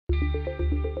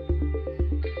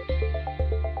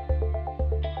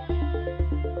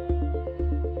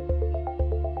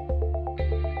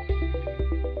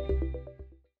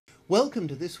Welcome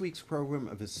to this week's program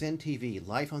of Aascendsf,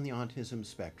 Life on the Autism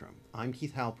Spectrum. I'm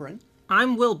Keith Halperin.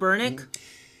 I'm Will Burnick.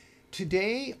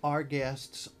 Today, our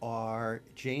guests are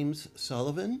James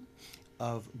Sullivan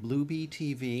of Bluebee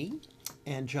TV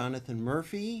and Jonathan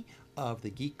Murphy of the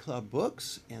Geek Club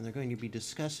Books, and they're going to be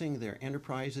discussing their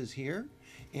enterprises here.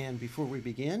 And before we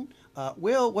begin,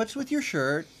 Will, what's with your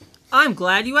shirt? I'm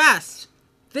glad you asked.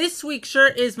 This week's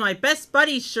shirt is my Best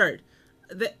Buddies shirt.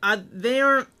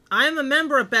 I'm a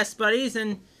member of Best Buddies,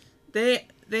 and they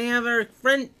have a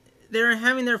friend. They're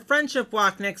having their friendship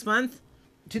walk next month.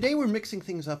 Today we're mixing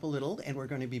things up a little, and we're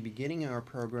going to be beginning our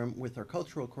program with our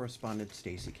cultural correspondent,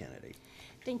 Stacey Kennedy.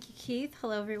 Thank you, Keith.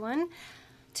 Hello, everyone.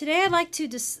 Today I'd like to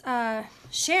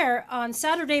share on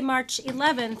Saturday, March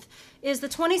 11th, is the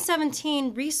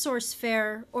 2017 Resource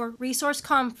Fair or Resource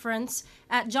Conference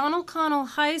at John O'Connell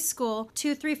High School,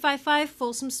 2355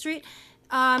 Folsom Street.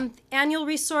 Annual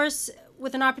resource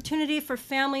with an opportunity for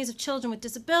families of children with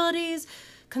disabilities,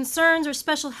 concerns, or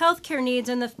special health care needs,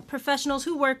 and the professionals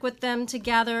who work with them to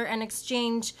gather and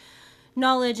exchange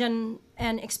knowledge and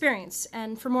experience.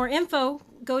 And for more info,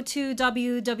 go to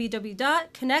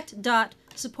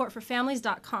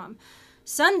www.connect.supportforfamilies.com.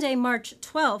 Sunday, March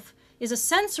 12th, is a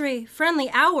sensory-friendly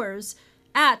hours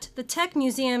at the Tech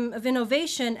Museum of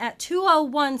Innovation at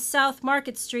 201 South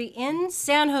Market Street in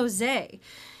San Jose.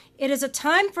 It is a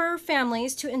time for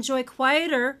families to enjoy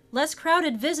quieter, less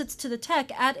crowded visits to the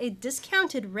tech at a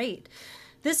discounted rate.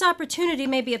 This opportunity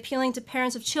may be appealing to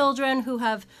parents of children who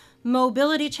have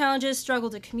mobility challenges,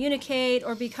 struggle to communicate,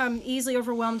 or become easily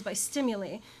overwhelmed by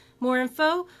stimuli. More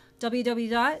info,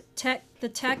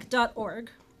 www.thetech.org.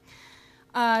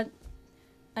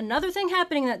 Another thing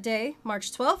happening that day,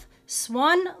 March 12th,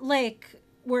 Swan Lake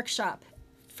workshop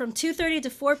from 2:30 to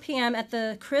 4 p.m. at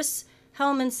the Chris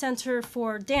Hellman Center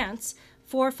for Dance,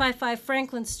 455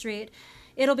 Franklin Street.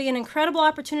 It'll be an incredible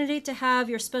opportunity to have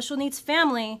your special needs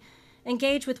family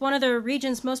engage with one of their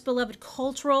region's most beloved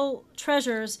cultural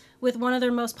treasures with one of their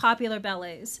most popular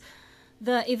ballets.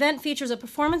 The event features a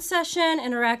performance session,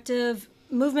 interactive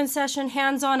movement session,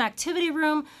 hands-on activity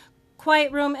room,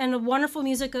 quiet room, and the wonderful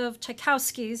music of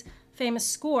Tchaikovsky's famous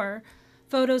score,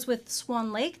 photos with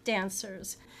Swan Lake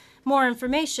dancers. More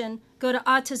information, go to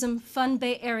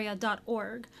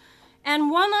autismfunbayarea.org. And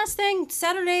one last thing,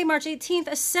 Saturday, March 18th,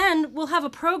 Ascend will have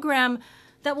a program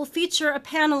that will feature a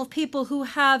panel of people who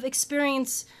have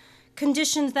experienced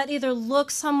conditions that either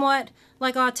look somewhat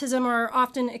like autism or are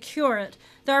often accurate.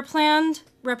 There are planned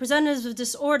representatives of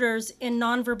disorders in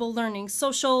nonverbal learning,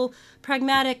 social,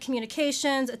 pragmatic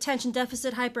communications, attention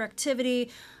deficit hyperactivity,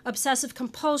 obsessive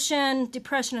compulsion,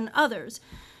 depression, and others.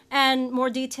 And more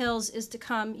details is to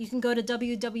come. You can go to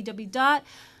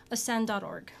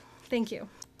www.ascend.org. Thank you.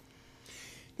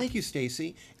 Thank you,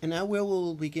 Stacey. And now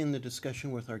we'll begin the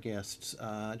discussion with our guests,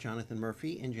 Jonathan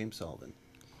Murphy and James Sullivan.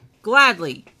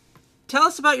 Gladly. Tell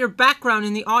us about your background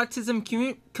in the autism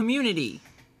community.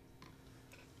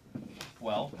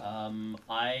 Well,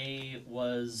 I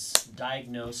was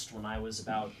diagnosed when I was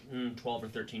about 12 or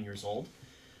 13 years old.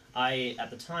 At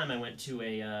the time, I went to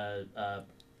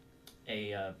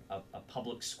a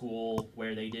public school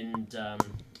where they didn't,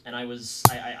 and I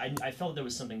felt there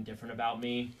was something different about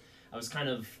me. I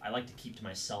liked to keep to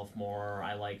myself more.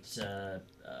 I liked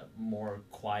more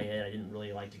quiet. I didn't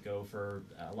really like to go for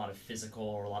a lot of physical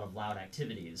or a lot of loud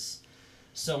activities.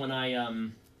 So when I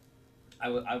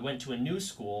went to a new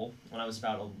school when I was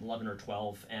about 11 or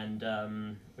 12,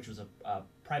 and which was a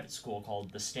private school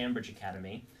called the Stanbridge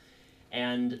Academy.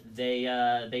 And they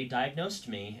diagnosed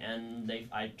me, and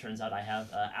turns out I have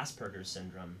Asperger's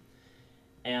syndrome.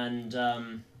 And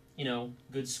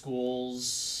good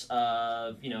schools.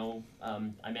 I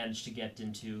managed to get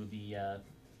into the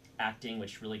acting,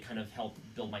 which really kind of helped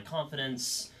build my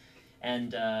confidence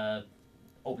and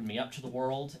opened me up to the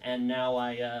world. And now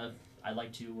I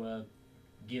like to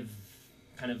give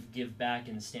back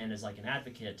and stand as like an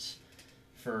advocate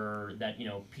for that,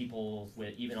 people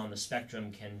with even on the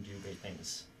spectrum can do great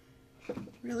things.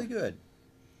 Really good.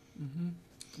 Mm-hmm.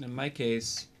 In my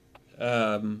case,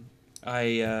 I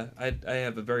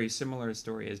have a very similar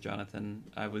story as Jonathan.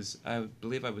 I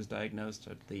believe I was diagnosed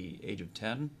at the age of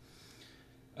 10.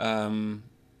 I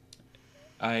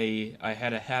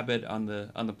had a habit on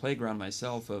the playground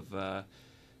myself of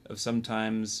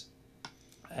sometimes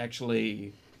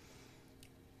actually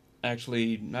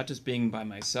not just being by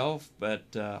myself,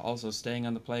 but also staying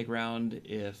on the playground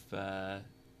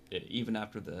even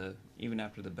after the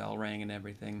bell rang and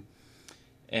everything.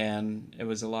 And it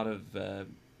was a lot of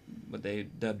what they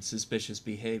dubbed suspicious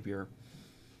behavior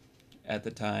at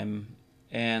the time.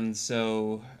 And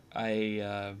so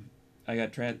I I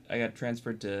got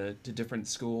transferred to different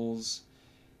schools,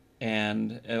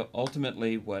 and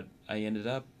ultimately what I ended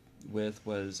up with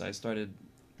was I started.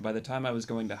 By the time I was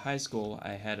going to high school,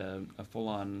 I had a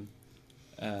full-on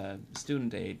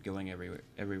student aide going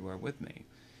everywhere with me,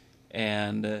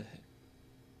 and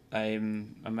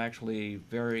I'm actually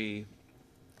very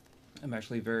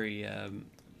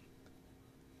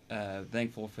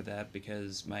thankful for that,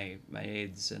 because my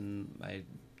aides and my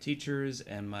teachers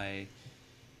and my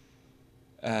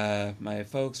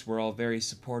folks were all very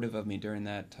supportive of me during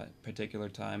that particular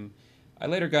time. I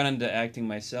later got into acting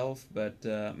myself, but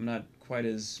I'm not quite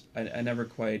as I never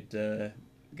quite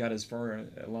got as far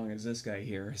along as this guy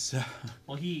here. So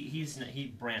Well,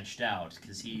 he branched out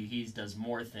because he does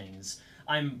more things.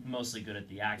 I'm mostly good at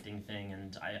the acting thing,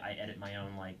 and I edit my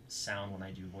own like sound when I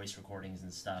do voice recordings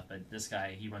and stuff. But this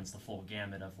guy, he runs the full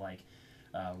gamut of like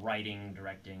writing,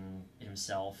 directing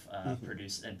himself,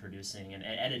 producing and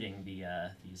editing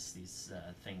these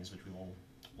things, which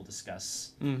we'll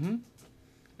discuss. mm-hmm.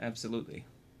 Absolutely.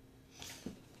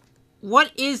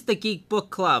 What is the Geek Book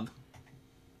Club?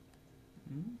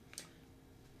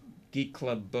 Geek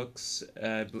Club Books,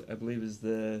 I believe, is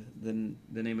the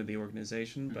name of the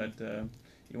organization. But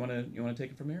you wanna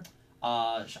take it from here?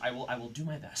 I will do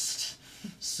my best.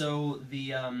 So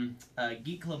the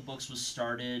Geek Club Books was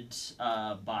started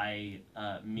by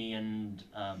me and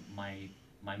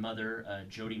my mother,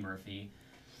 Jody Murphy.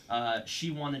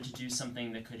 She wanted to do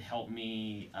something that could help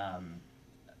me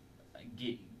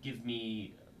give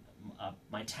me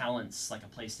my talents like a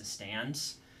place to stand,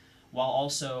 while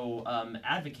also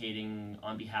advocating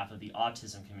on behalf of the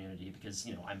autism community, because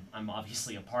I'm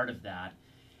obviously a part of that.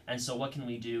 And so what can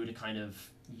we do to kind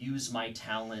of use my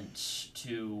talent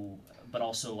to, but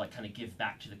also like kind of give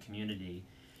back to the community?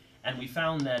 And we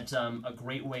found that a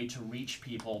great way to reach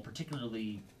people,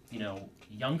 particularly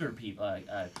younger people,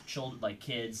 children, like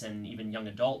kids and even young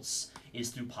adults, is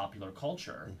through popular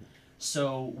culture. Mm-hmm.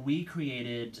 So we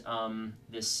created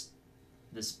this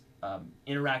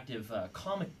interactive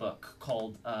comic book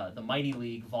called The Mighty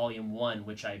League Volume 1,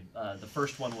 which the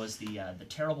first one was the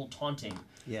Terrible Taunting.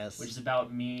 Yes. Which is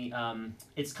about me.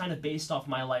 It's kind of based off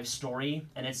my life story,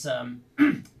 and it's the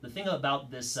thing about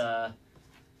this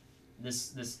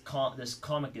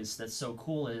comic that's so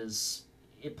cool is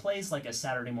it plays like a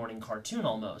Saturday morning cartoon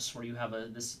almost, where you have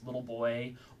this little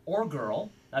boy or girl.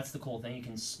 That's the cool thing.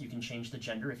 You can change the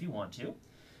gender if you want to.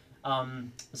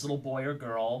 This little boy or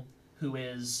girl who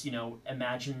is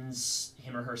imagines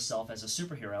him or herself as a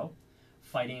superhero,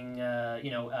 fighting,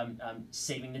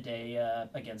 saving the day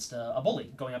against a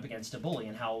bully, going up against a bully,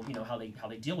 and how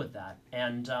they deal with that.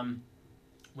 And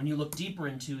when you look deeper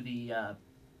into the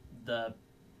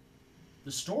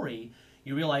story,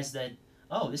 you realize that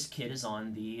this kid is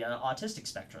on the autistic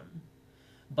spectrum.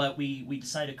 But we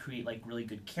decided to create like really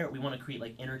good we want to create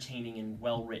like entertaining and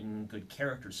well written good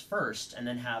characters first, and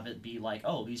then have it be like,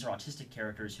 these are autistic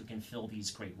characters who can fill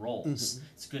these great roles. Mm-hmm.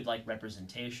 It's good like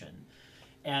representation.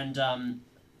 And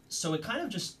so it kind of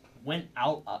just went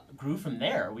out, grew from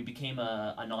there. We became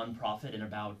a nonprofit in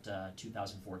about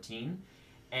 2014,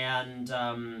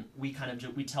 and we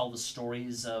tell the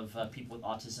stories of people with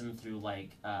autism through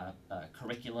like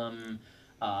curriculum,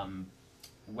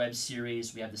 web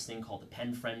series. We have this thing called the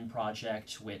Pen Friend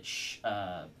Project, which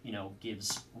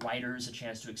gives writers a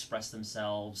chance to express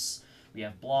themselves. We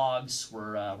have blogs.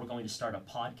 We're going to start a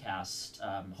podcast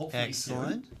hopefully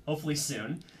soon.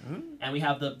 Mm-hmm. And we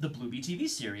have the Bluebee TV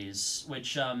series,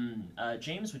 which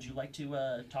James, would you like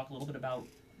to talk a little bit about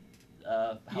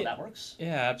how that works?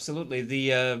 Yeah, absolutely.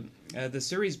 The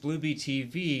series Bluebee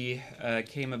TV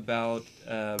came about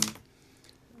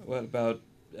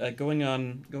going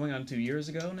on 2 years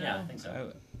ago now. Yeah, I think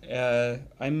so.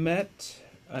 I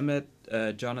met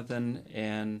Jonathan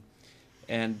and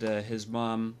his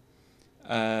mom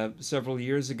several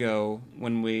years ago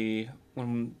when we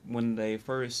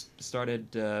first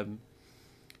started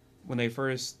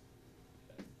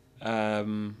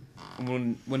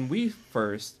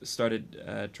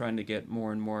trying to get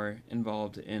more and more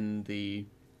involved in the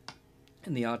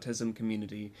autism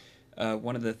community.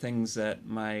 One of the things that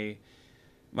my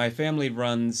family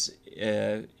runs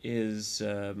is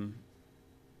an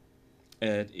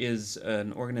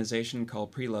organization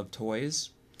called Pre-Loved Toys,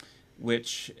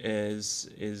 which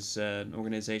is an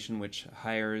organization which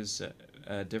hires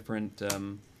different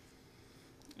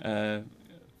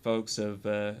folks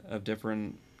of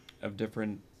different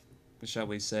shall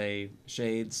we say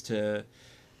shades to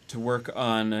work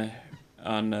on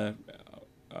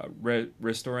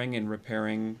restoring and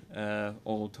repairing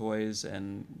old toys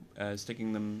and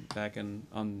sticking them back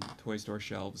on toy store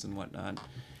shelves and whatnot.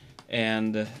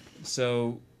 And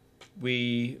so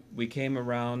we came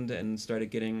around and started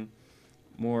getting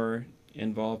more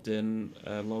involved in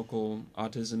local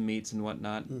autism meets and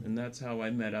whatnot, and that's how I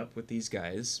met up with these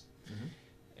guys.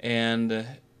 And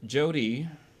Jody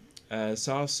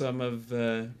saw some of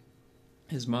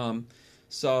his mom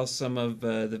saw some of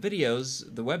the videos,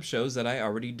 the web shows that I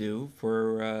already do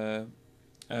for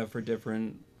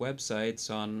different websites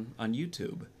on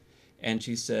YouTube, and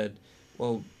she said,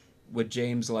 "Well, would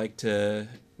James like to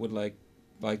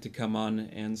come on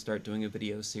and start doing a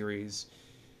video series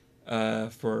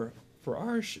for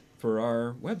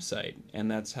our website?"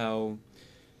 And that's how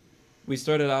we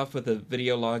started off with a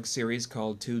video log series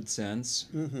called Tude Sense,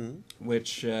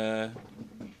 which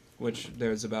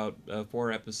there's about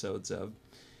 4 episodes of.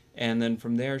 And then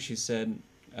from there, she said,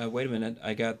 "Wait a minute!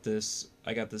 I got this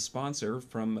sponsor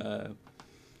from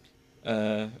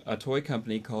a toy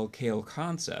company called Kale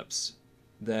Concepts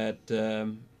that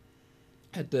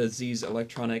does these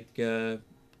electronic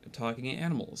talking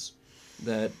animals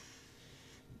that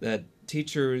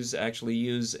teachers actually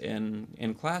use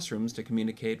in classrooms to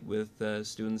communicate with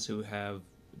students who have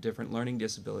different learning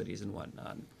disabilities and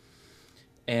whatnot."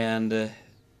 And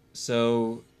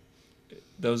so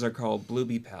those are called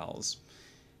Bluebee Pals.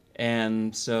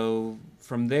 And so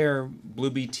from there,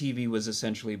 Bluebee TV was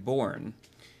essentially born.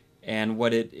 And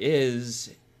what it is,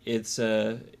 it's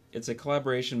a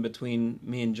collaboration between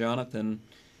me and Jonathan.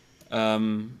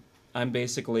 I'm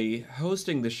basically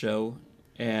hosting the show,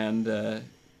 and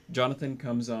Jonathan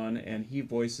comes on and he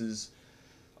voices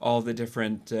all the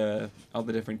different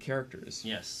characters.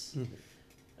 Yes.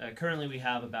 Currently, we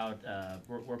have about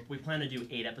we plan to do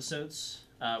 8 episodes.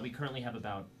 We currently have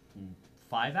about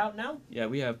 5 out now. Yeah,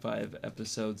 we have 5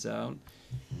 episodes out,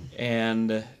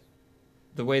 and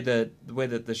the way that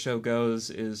the show goes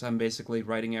is I'm basically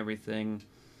writing everything.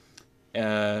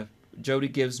 Jody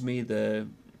gives me the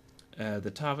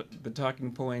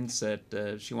talking points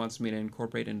that she wants me to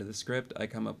incorporate into the script. I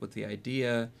come up with the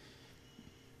idea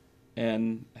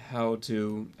and how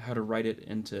to write it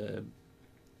into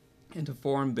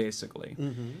form, basically.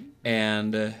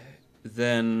 And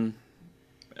then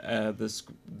the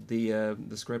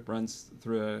script runs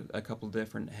through a couple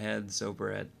different heads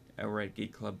over at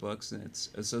Geek Club Books and its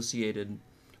associated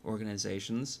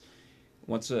organizations.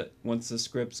 Once the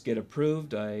scripts get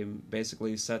approved, I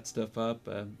basically set stuff up,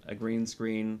 a green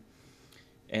screen,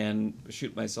 and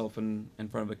shoot myself in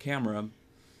front of a camera.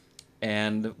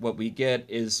 And what we get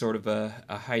is sort of a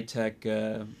high-tech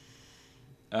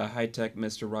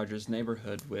Mr. Rogers'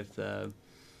 Neighborhood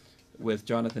with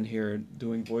Jonathan here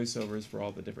doing voiceovers for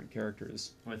all the different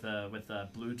characters. With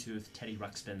Bluetooth Teddy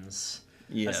Ruxpins,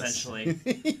 yes. Essentially.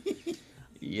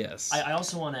 Yes. I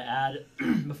also want to add,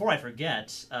 before I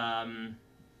forget,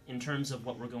 in terms of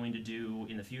what we're going to do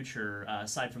in the future,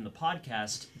 aside from the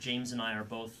podcast, James and I are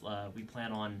both, we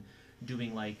plan on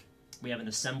doing, we have an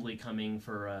assembly coming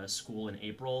for a school in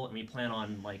April, and we plan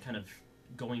on, kind of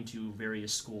going to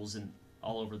various schools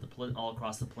all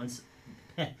across the peninsula.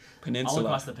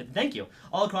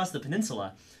 All across the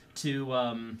peninsula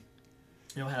to,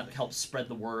 help spread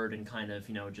the word and kind of,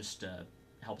 just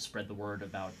help spread the word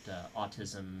about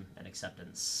autism and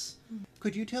acceptance.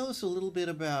 Could you tell us a little bit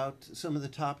about some of the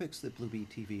topics that Bluebee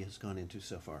TV has gone into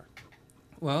so far?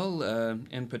 Well,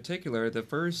 in particular, the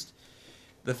first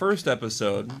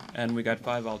episode, and we got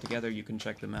 5 altogether. You can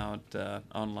check them out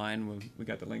online. We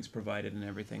got the links provided and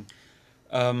everything.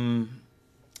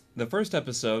 The first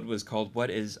episode was called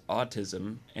 "What is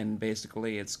Autism?" and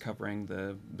basically it's covering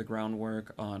the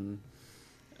groundwork on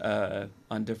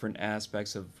different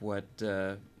aspects of what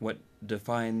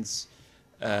defines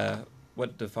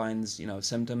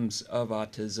symptoms of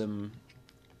autism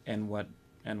and what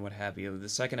have you. The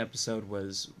second episode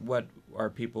was "What are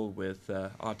people with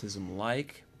autism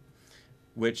like?"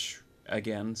 which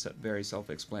again very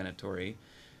self-explanatory.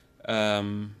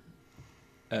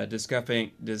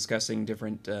 Discussing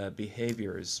different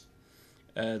behaviors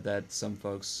that some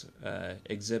folks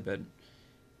exhibit.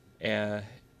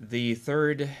 The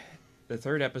third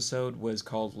episode was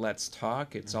called "Let's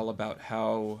Talk." It's all about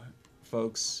how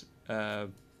folks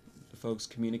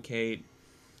communicate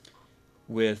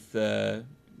with if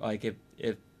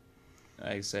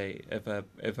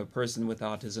a person with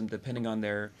autism, depending on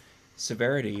their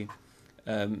severity,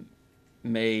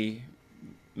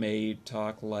 may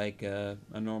talk like a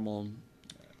normal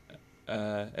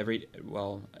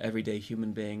everyday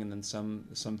human being, and then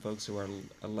some folks who are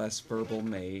less verbal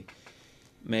may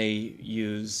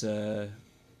use a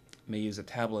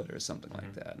tablet or something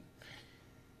like that,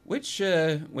 which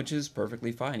is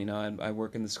perfectly fine. I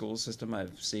work in the school system.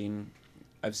 I've seen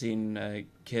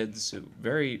kids who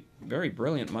very very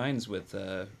brilliant minds with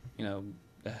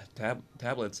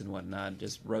tablets and whatnot.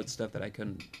 Just wrote stuff that I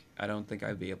don't think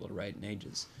I'd be able to write in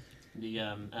ages.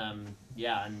 I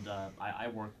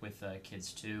work with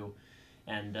kids too,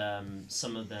 and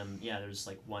some of them, there's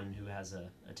like one who has a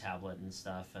tablet and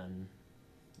stuff, and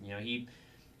he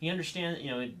understand,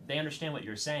 they understand what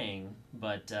you're saying,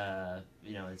 but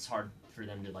it's hard for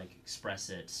them to like express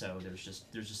it. So there's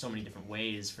just so many different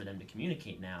ways for them to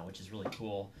communicate now, which is really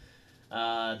cool.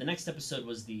 The next episode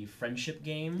was the friendship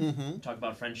game. Mm-hmm. Talk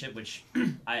about friendship, which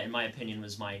in my opinion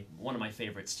was one of my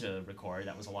favorites to record.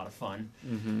 That was a lot of fun.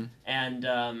 Mm-hmm. And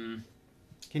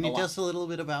can you tell us a little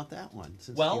bit about that one,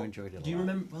 since you enjoyed it a lot?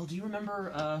 Do you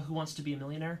remember Who Wants to Be a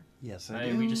Millionaire? Yes, by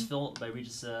I do. Regis Philbin.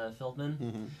 Mm-hmm.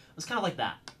 It was kind of like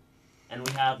that, and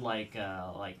we had like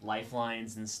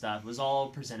lifelines and stuff. It was all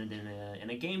presented in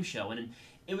a game show, and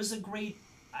it was a great.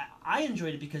 I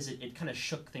enjoyed it because it kind of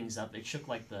shook things up. It shook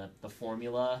like the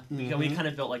formula. Mm-hmm. We kind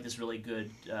of built like this really good,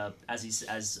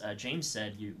 as James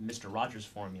said, Mr. Rogers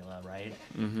formula, right?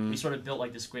 Mm-hmm. We sort of built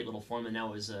like this great little formula.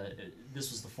 Now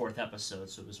this was the 4th episode,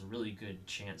 so it was a really good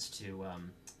chance to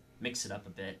mix it up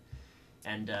a bit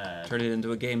and turn it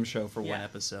into a game show for one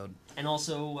episode, and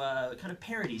also kind of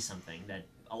parody something that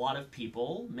a lot of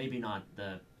people, maybe not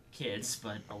the kids,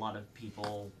 but a lot of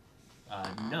people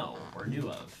know or knew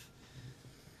of.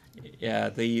 Yeah,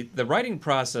 the writing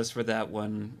process for that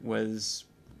one was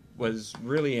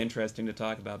really interesting to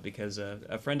talk about, because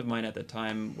a friend of mine at the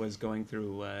time was going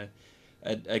through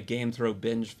a game throw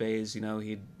binge phase.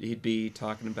 He'd be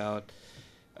talking about,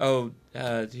 you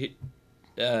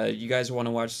guys want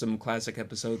to watch some classic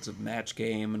episodes of Match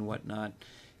Game and whatnot,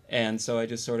 and so I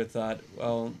just sort of thought,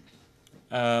 well,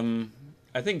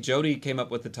 I think Jody came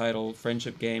up with the title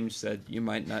Friendship Game. She said you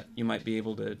might be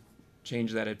able to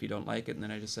change that if you don't like it, and then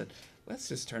I just said, let's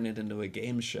just turn it into a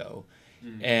game show.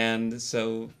 And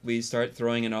so we start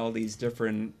throwing in all these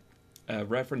different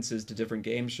references to different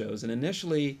game shows, and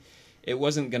initially it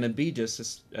wasn't going to be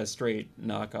just a straight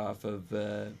knockoff of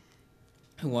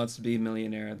Who Wants to Be a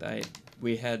Millionaire.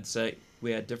 We had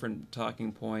different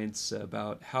talking points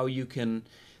about how you can.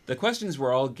 The questions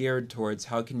were all geared towards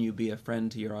how can you be a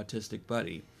friend to your autistic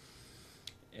buddy,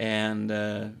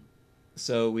 and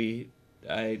so we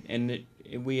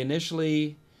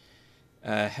initially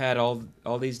had all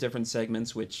these different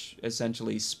segments, which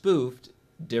essentially spoofed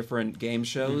different game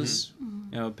shows,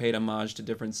 paid homage to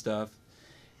different stuff,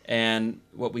 and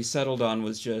what we settled on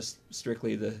was just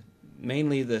strictly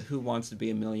mainly the Who Wants to Be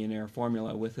a Millionaire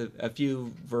formula, with a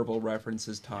few verbal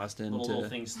references tossed into little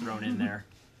things thrown in there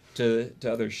to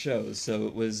other shows. So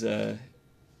it was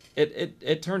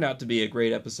it turned out to be a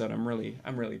great episode. I'm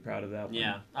really proud of that one.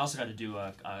 Yeah, I also got to do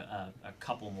a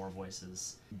couple more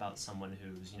voices about someone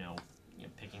who's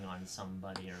picking on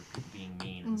somebody or being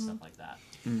mean and stuff like that.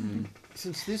 Mm-hmm.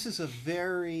 Since this is a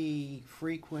very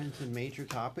frequent and major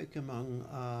topic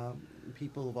among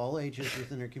people of all ages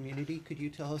within our community, could you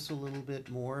tell us a little bit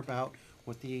more about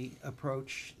what the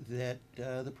approach that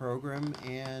the program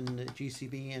and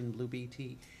GCB and Blue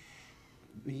BT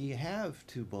have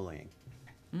to bullying?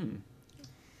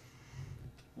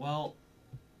 Well,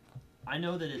 I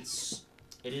know that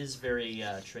it is very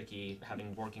tricky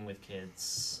working with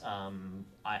kids.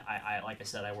 I like I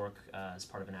said, I work as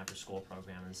part of an after-school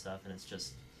program and stuff, and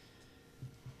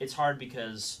it's hard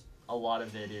because a lot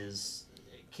of it is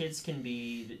kids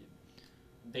they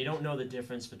don't know the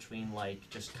difference between like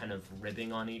just kind of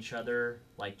ribbing on each other,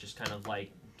 like just kind of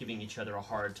like giving each other a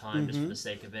hard time just for the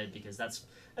sake of it, because that's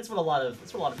what a lot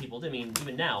of people do. I mean,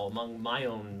 even now among my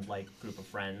own like group of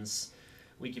friends,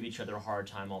 we give each other a hard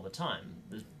time all the time.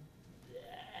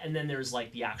 And then there's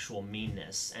like the actual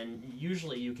meanness, and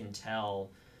usually you can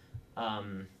tell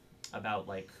about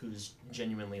like who's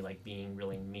genuinely like being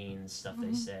really mean stuff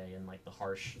they say, and like the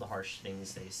harsh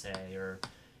things they say, or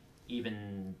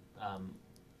even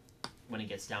when it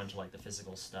gets down to like the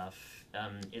physical stuff.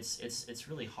 It's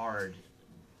really hard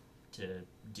to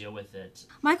deal with it.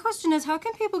 My question is, how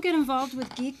can people get involved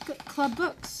with Geek Club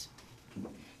Books?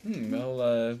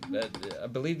 Well, I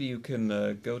believe you can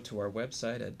go to our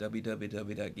website at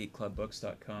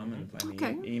www.geekclubbooks.com and find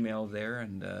the email there,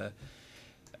 and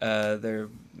there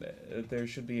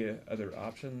should be other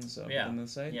options on the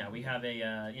site. Yeah, we have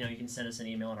you can send us an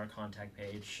email on our contact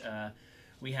page.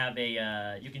 We have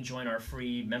you can join our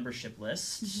free membership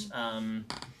list, and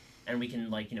we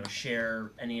can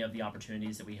share any of the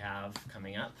opportunities that we have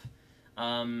coming up.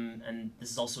 And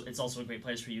it's also a great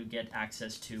place where you get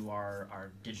access to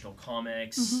our digital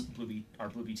comics, our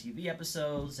Bluebee TV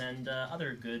episodes, and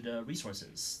other good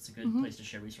resources. It's a good place to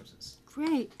share resources.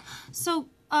 Great. So,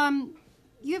 I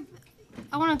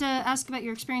wanted to ask about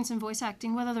your experience in voice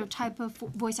acting. What other type of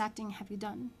voice acting have you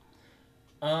done?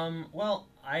 Well,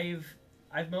 I've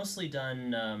mostly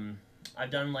done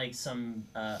I've done like some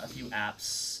a few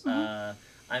apps.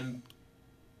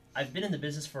 I've been in the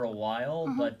business for a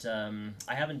while, but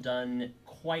I haven't done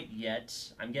quite yet.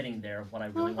 I'm getting there of what I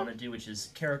really want to do, which is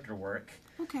character work.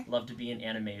 Okay. Love to be in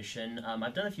animation.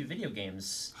 I've done a few video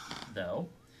games, though.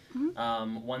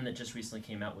 One that just recently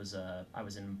came out was I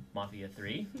was in Mafia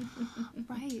 3.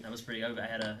 Right. That was pretty.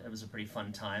 It was a pretty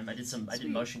fun time. I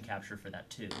did motion capture for that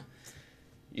too.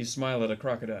 You smile at a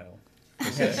crocodile.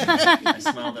 I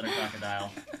smiled at a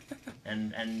crocodile,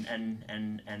 and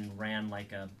ran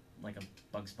like a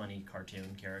Bugs Bunny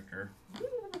cartoon character.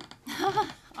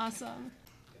 Awesome.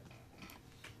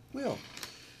 Will.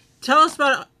 Tell us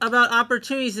about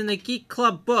opportunities in the Geek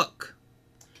Club book.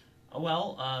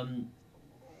 Well,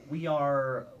 we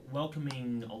are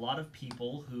welcoming a lot of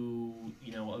people who,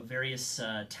 of various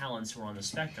talents who are on the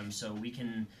spectrum. So we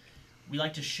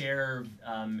like to share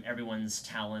everyone's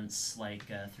talents, like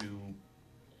through,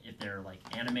 if they're like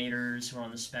animators who are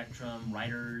on the spectrum,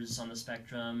 writers on the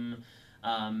spectrum,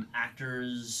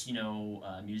 actors,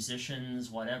 musicians,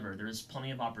 whatever. There's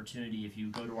plenty of opportunity if you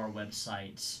go to our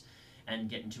website and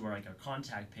get into our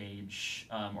contact page,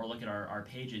 or look at our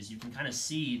pages. You can kind of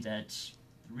see that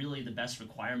really the best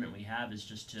requirement we have is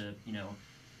just to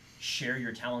share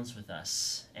your talents with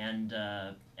us and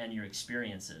your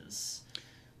experiences.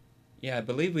 Yeah, I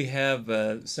believe we have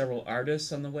several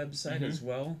artists on the website as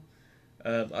well.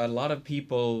 A lot of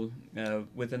people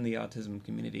within the autism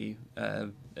community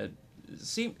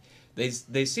seem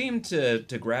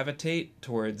to gravitate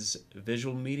towards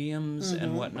visual mediums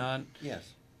and whatnot. Yes.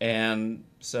 And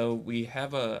so we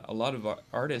have a lot of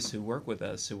artists who work with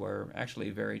us who are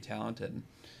actually very talented.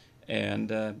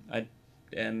 And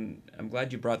I'm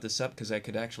glad you brought this up, because I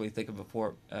could actually think of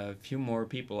a few more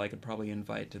people I could probably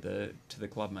invite to the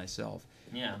club myself.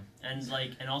 Yeah,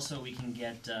 and also we can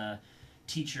get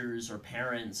teachers or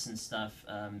parents and stuff.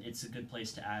 It's a good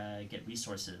place to get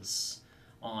resources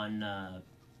on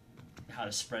how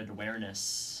to spread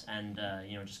awareness and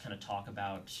just kind of talk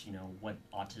about what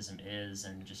autism is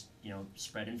and just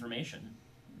spread information.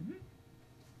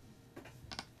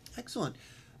 Excellent.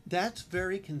 That's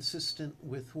very consistent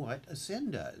with what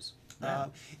Ascend does. Yeah.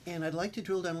 And I'd like to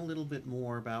drill down a little bit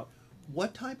more about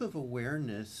what type of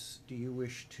awareness do you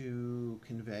wish to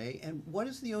convey, and what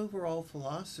is the overall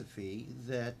philosophy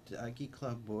that Geek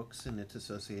Club Books and its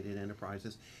associated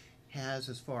enterprises has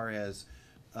as far as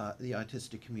the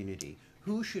autistic community?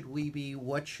 Who should we be?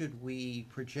 What should we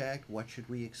project? What should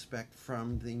we expect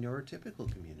from the neurotypical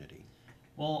community?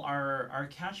 Well, our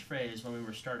catchphrase when we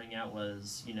were starting out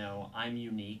was, I'm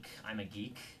unique, I'm a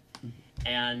geek.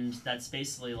 And that's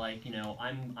basically like,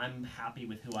 I'm happy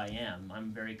with who I am.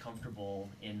 I'm very comfortable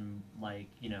in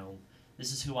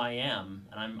this is who I am,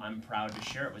 and I'm proud to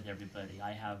share it with everybody.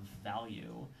 I have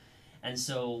value. And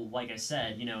so, like I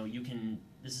said,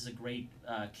 this is a great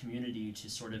community to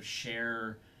sort of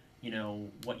share,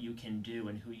 what you can do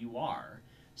and who you are.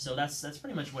 So that's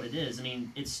pretty much what it is. I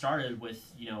mean, it started with,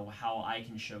 how I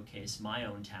can showcase my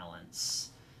own talents.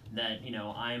 That,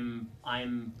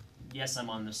 yes, I'm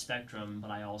on the spectrum, but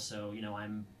I also,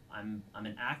 I'm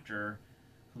an actor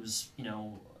who's,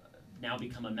 now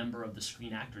become a member of the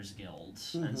Screen Actors Guild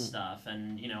and stuff.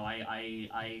 And,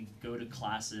 I go to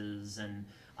classes and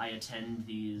I attend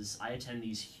these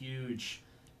huge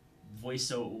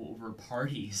voiceover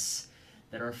parties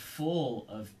that are full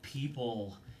of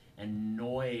people and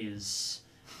noise,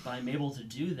 but I'm able to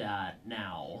do that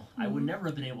now. I would never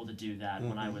have been able to do that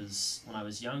when I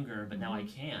was younger, but now I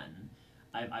can.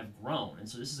 I've grown, and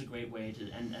so this is a great way to,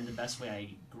 and the best way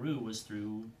I grew was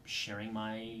through sharing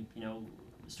my,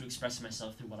 was to express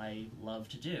myself through what I love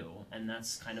to do, and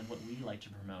that's kind of what we like to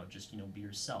promote, just, be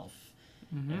yourself,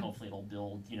 and hopefully it'll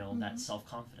build, that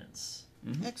self-confidence.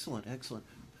 Excellent, excellent.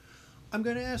 I'm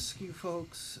going to ask you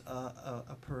folks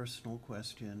a personal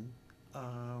question,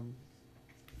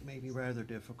 maybe rather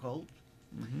difficult.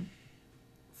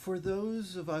 For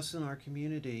those of us in our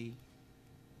community,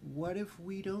 what if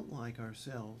we don't like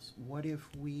ourselves? What if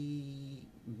we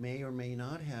may or may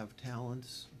not have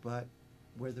talents, but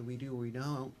whether we do or we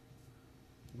don't,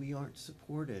 we aren't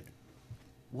supported?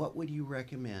 What would you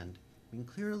recommend? I mean,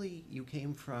 clearly you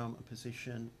came from a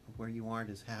position where you aren't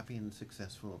as happy and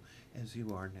successful as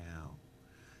you are now.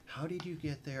 How did you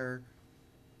get there?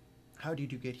 How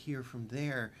did you get here from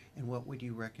there? And what would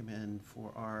you recommend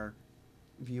for our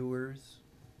viewers,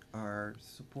 our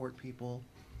support people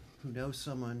who know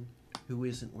someone who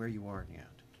isn't where you are yet?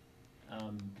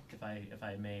 If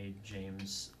I may,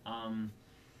 James,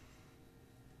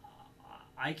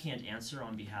 I can't answer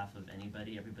on behalf of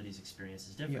anybody. Everybody's experience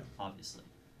is different, obviously.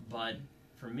 But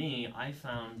for me, I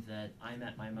found that I'm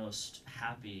at my most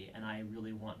happy, and I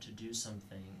really want to do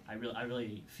something. I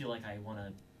really feel like I want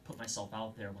to put myself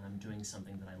out there when I'm doing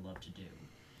something that I love to do.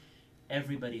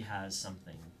 Everybody has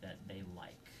something that they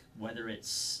like, whether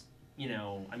it's, you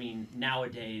know, I mean,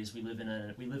 nowadays we live in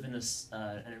an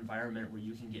environment where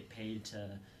you can get paid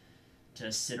to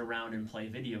sit around and play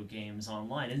video games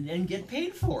online and get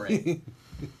paid for it.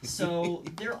 So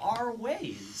there are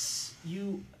ways.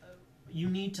 You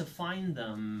need to find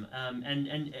them,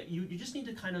 and you just need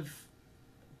to kind of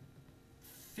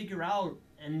figure out,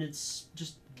 and it's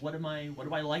just what do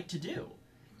I like to do,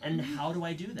 and how do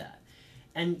I do that?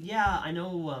 And yeah, I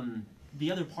know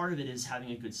the other part of it is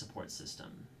having a good support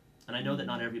system. And I know that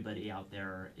not everybody out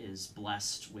there is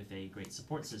blessed with a great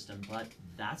support system, but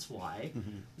that's why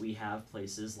we have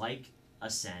places like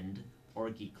Ascend or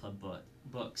Geek Club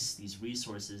Books, these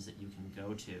resources that you can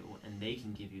go to, and they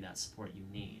can give you that support you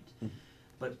need.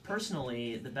 But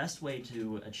personally, the best way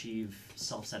to achieve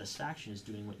self-satisfaction is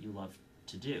doing what you love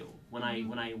to do. When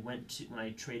I went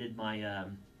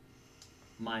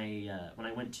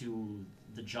to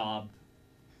the job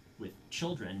with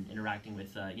children, interacting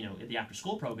with the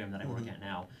after-school program that I work at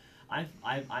now, I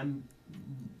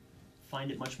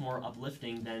find it much more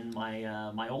uplifting than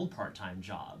my old part-time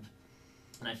job.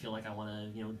 And I feel like I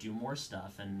want to, do more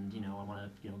stuff, and I want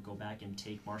to, go back and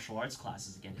take martial arts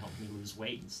classes again, help me lose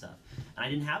weight and stuff. And I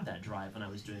didn't have that drive when I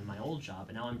was doing my old job,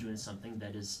 and now I'm doing something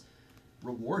that is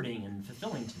rewarding and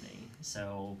fulfilling to me.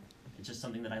 So it's just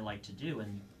something that I like to do,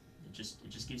 and it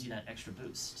just gives you that extra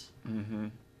boost.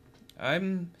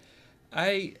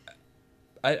 I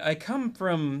come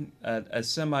from a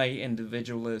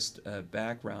semi-individualist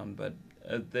background, but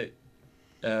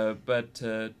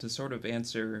to sort of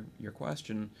answer your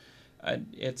question,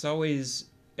 it's always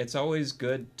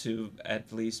good to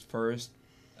at least first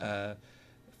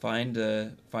find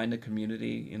a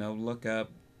community. Look up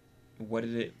what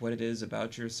it is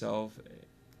about yourself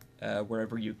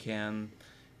wherever you can.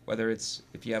 Whether it's,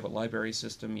 if you have a library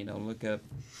system, look up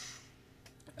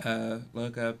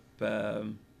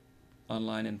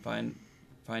online and find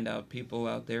out people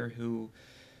out there who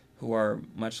are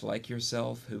much like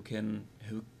yourself, who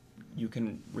you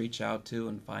can reach out to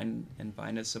and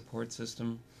find a support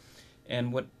system.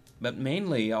 But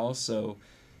mainly also,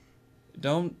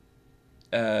 don't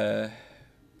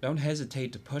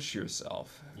hesitate to push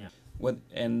yourself. Yeah.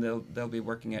 And they'll be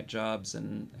working at jobs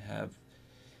and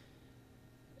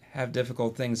have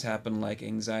difficult things happen, like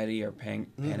anxiety or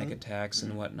panic attacks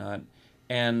and whatnot,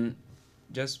 and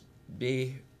just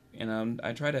be,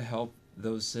 I try to help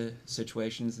those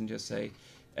situations and just say,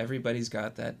 everybody's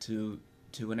got that to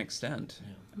an extent.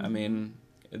 Yeah. I mean,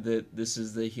 this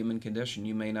is the human condition.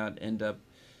 You may not end up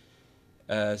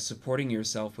supporting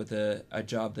yourself with a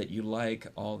job that you like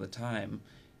all the time,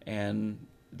 and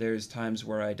there's times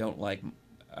where I don't like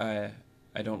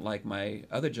my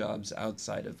other jobs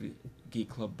outside of Geek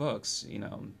Club Books.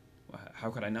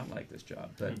 How could I not like this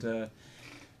job?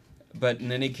 But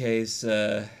in any case,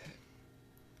 we're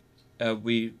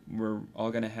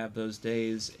all going to have those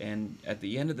days, and at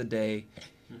the end of the day,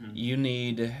 you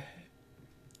need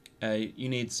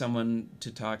someone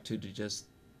to talk to just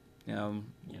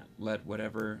let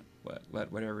whatever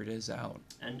it is out.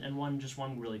 And one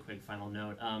really quick final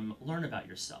note: learn about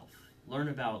yourself. Learn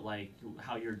about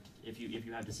how if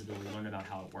you have disability, learn about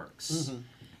how it works.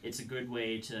 It's a good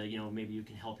way to, maybe you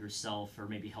can help yourself or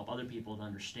maybe help other people to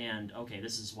understand, okay,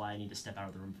 this is why I need to step out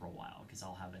of the room for a while because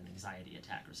I'll have an anxiety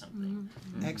attack or something.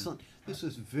 Excellent. This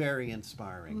was very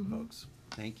inspiring, folks.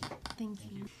 Thank you. Thank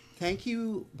you. Thank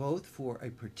you both for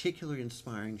a particularly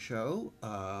inspiring show.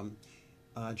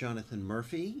 Jonathan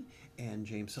Murphy and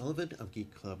James Sullivan of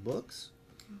Geek Club Books.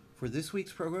 For this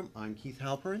week's program, I'm Keith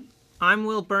Halperin. I'm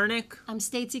Will Burnick. I'm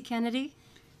Stacey Kennedy.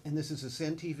 And this is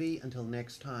Aascendsf. Until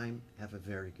next time, have a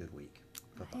very good week.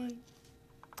 Bye-bye.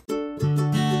 Bye.